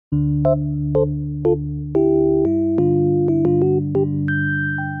Welcome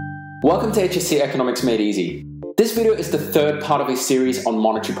to HSC Economics Made Easy. This video is the third part of a series on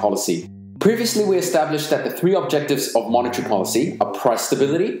monetary policy. Previously, we established that the three objectives of monetary policy are price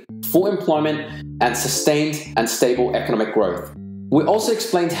stability, full employment, and sustained and stable economic growth. We also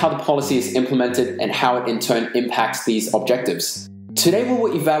explained how the policy is implemented and how it in turn impacts these objectives. Today, we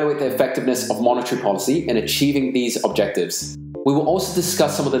will evaluate the effectiveness of monetary policy in achieving these objectives. We will also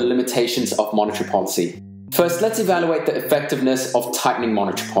discuss some of the limitations of monetary policy. First, let's evaluate the effectiveness of tightening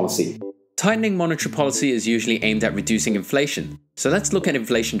monetary policy. Tightening monetary policy is usually aimed at reducing inflation, so let's look at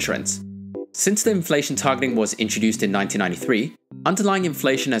inflation trends. Since the inflation targeting was introduced in 1993, underlying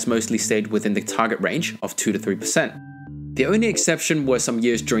inflation has mostly stayed within the target range of 2 to 3%. The only exception were some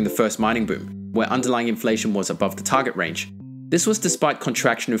years during the first mining boom, where underlying inflation was above the target range. This was despite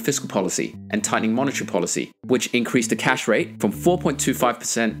contractionary fiscal policy and tightening monetary policy, which increased the cash rate from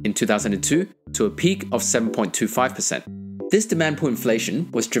 4.25% in 2002 to a peak of 7.25%. This demand pull inflation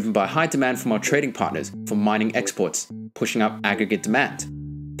was driven by high demand from our trading partners for mining exports, pushing up aggregate demand.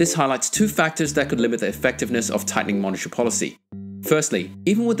 This highlights two factors that could limit the effectiveness of tightening monetary policy. Firstly,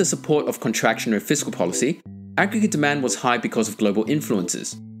 even with the support of contractionary fiscal policy, aggregate demand was high because of global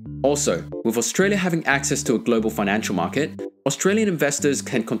influences. Also, with Australia having access to a global financial market, Australian investors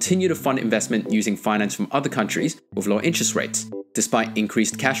can continue to fund investment using finance from other countries with low interest rates, despite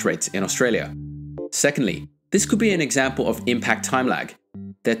increased cash rates in Australia. Secondly, this could be an example of impact time lag.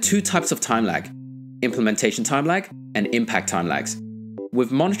 There are two types of time lag: implementation time lag and impact time lags.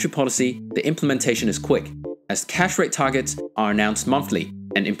 With monetary policy, the implementation is quick, as cash rate targets are announced monthly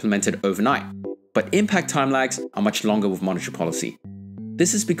and implemented overnight. But impact time lags are much longer with monetary policy.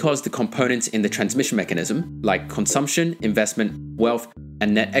 This is because the components in the transmission mechanism, like consumption, investment, wealth,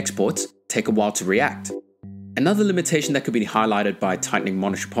 and net exports, take a while to react. Another limitation that could be highlighted by tightening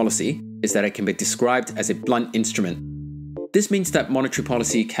monetary policy is that it can be described as a blunt instrument. This means that monetary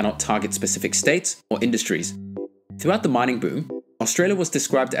policy cannot target specific states or industries. Throughout the mining boom, Australia was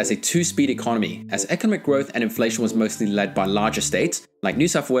described as a two-speed economy, as economic growth and inflation was mostly led by larger states like New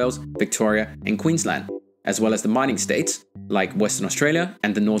South Wales, Victoria, and Queensland, as well as the mining states like Western Australia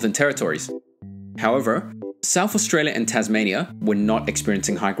and the Northern Territories. However, South Australia and Tasmania were not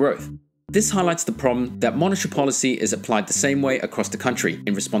experiencing high growth. This highlights the problem that monetary policy is applied the same way across the country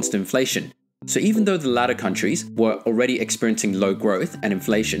in response to inflation. So even though the latter countries were already experiencing low growth and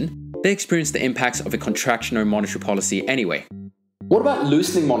inflation, they experienced the impacts of a contractionary monetary policy anyway. What about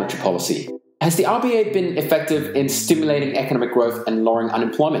loosening monetary policy? Has the RBA been effective in stimulating economic growth and lowering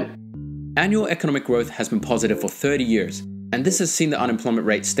unemployment? Annual economic growth has been positive for 30 years, and this has seen the unemployment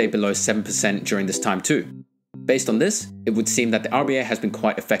rate stay below 7% during this time too. Based on this, it would seem that the RBA has been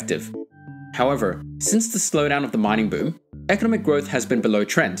quite effective. However, since the slowdown of the mining boom, economic growth has been below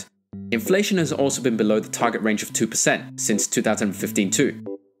trend. Inflation has also been below the target range of 2% since 2015 too.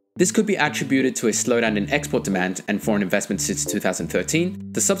 This could be attributed to a slowdown in export demand and foreign investment since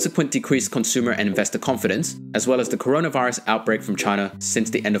 2013, the subsequent decreased consumer and investor confidence, as well as the coronavirus outbreak from China since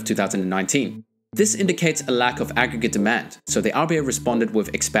the end of 2019. This indicates a lack of aggregate demand, so the RBA responded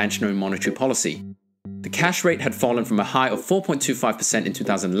with expansionary monetary policy. The cash rate had fallen from a high of 4.25% in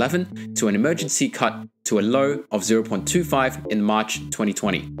 2011 to an emergency cut to a low of 0.25 in March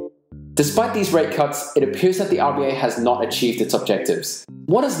 2020. Despite these rate cuts, it appears that the RBA has not achieved its objectives.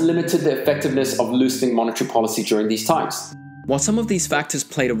 What has limited the effectiveness of loosening monetary policy during these times? While some of these factors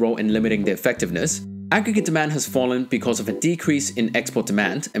played a role in limiting the effectiveness, aggregate demand has fallen because of a decrease in export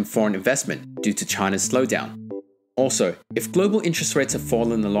demand and foreign investment due to China's slowdown. Also, if global interest rates have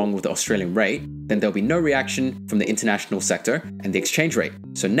fallen along with the Australian rate, then there'll be no reaction from the international sector and the exchange rate,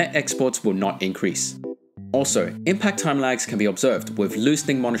 so net exports will not increase. Also, impact time lags can be observed with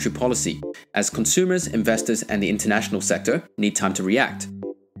loosening monetary policy, as consumers, investors, and the international sector need time to react.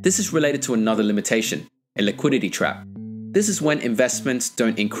 This is related to another limitation, a liquidity trap. This is when investments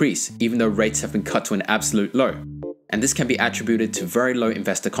don't increase even though rates have been cut to an absolute low, and this can be attributed to very low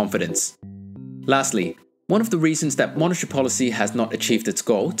investor confidence. Lastly, one of the reasons that monetary policy has not achieved its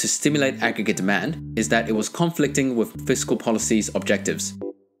goal to stimulate aggregate demand is that it was conflicting with fiscal policy's objectives.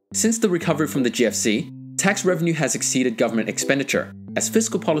 Since the recovery from the GFC, tax revenue has exceeded government expenditure, as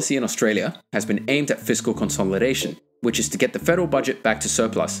fiscal policy in Australia has been aimed at fiscal consolidation, which is to get the federal budget back to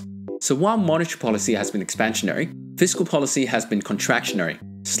surplus. So while monetary policy has been expansionary, fiscal policy has been contractionary,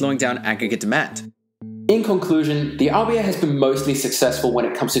 slowing down aggregate demand. In conclusion, the RBA has been mostly successful when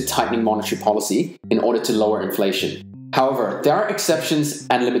it comes to tightening monetary policy in order to lower inflation. However, there are exceptions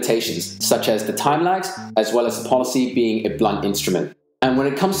and limitations, such as the time lags, as well as the policy being a blunt instrument. And when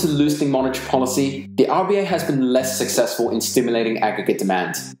it comes to loosening monetary policy, the RBA has been less successful in stimulating aggregate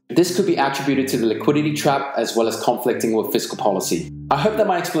demand. This could be attributed to the liquidity trap as well as conflicting with fiscal policy. I hope that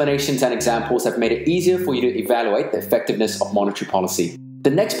my explanations and examples have made it easier for you to evaluate the effectiveness of monetary policy. The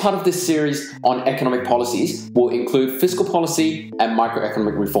next part of this series on economic policies will include fiscal policy and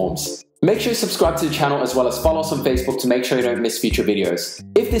microeconomic reforms. Make sure you subscribe to the channel as well as follow us on Facebook to make sure you don't miss future videos.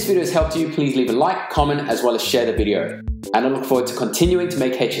 If this video has helped you, please leave a like, comment, as well as share the video. And I look forward to continuing to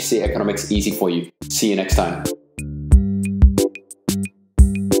make HSC economics easy for you. See you next time.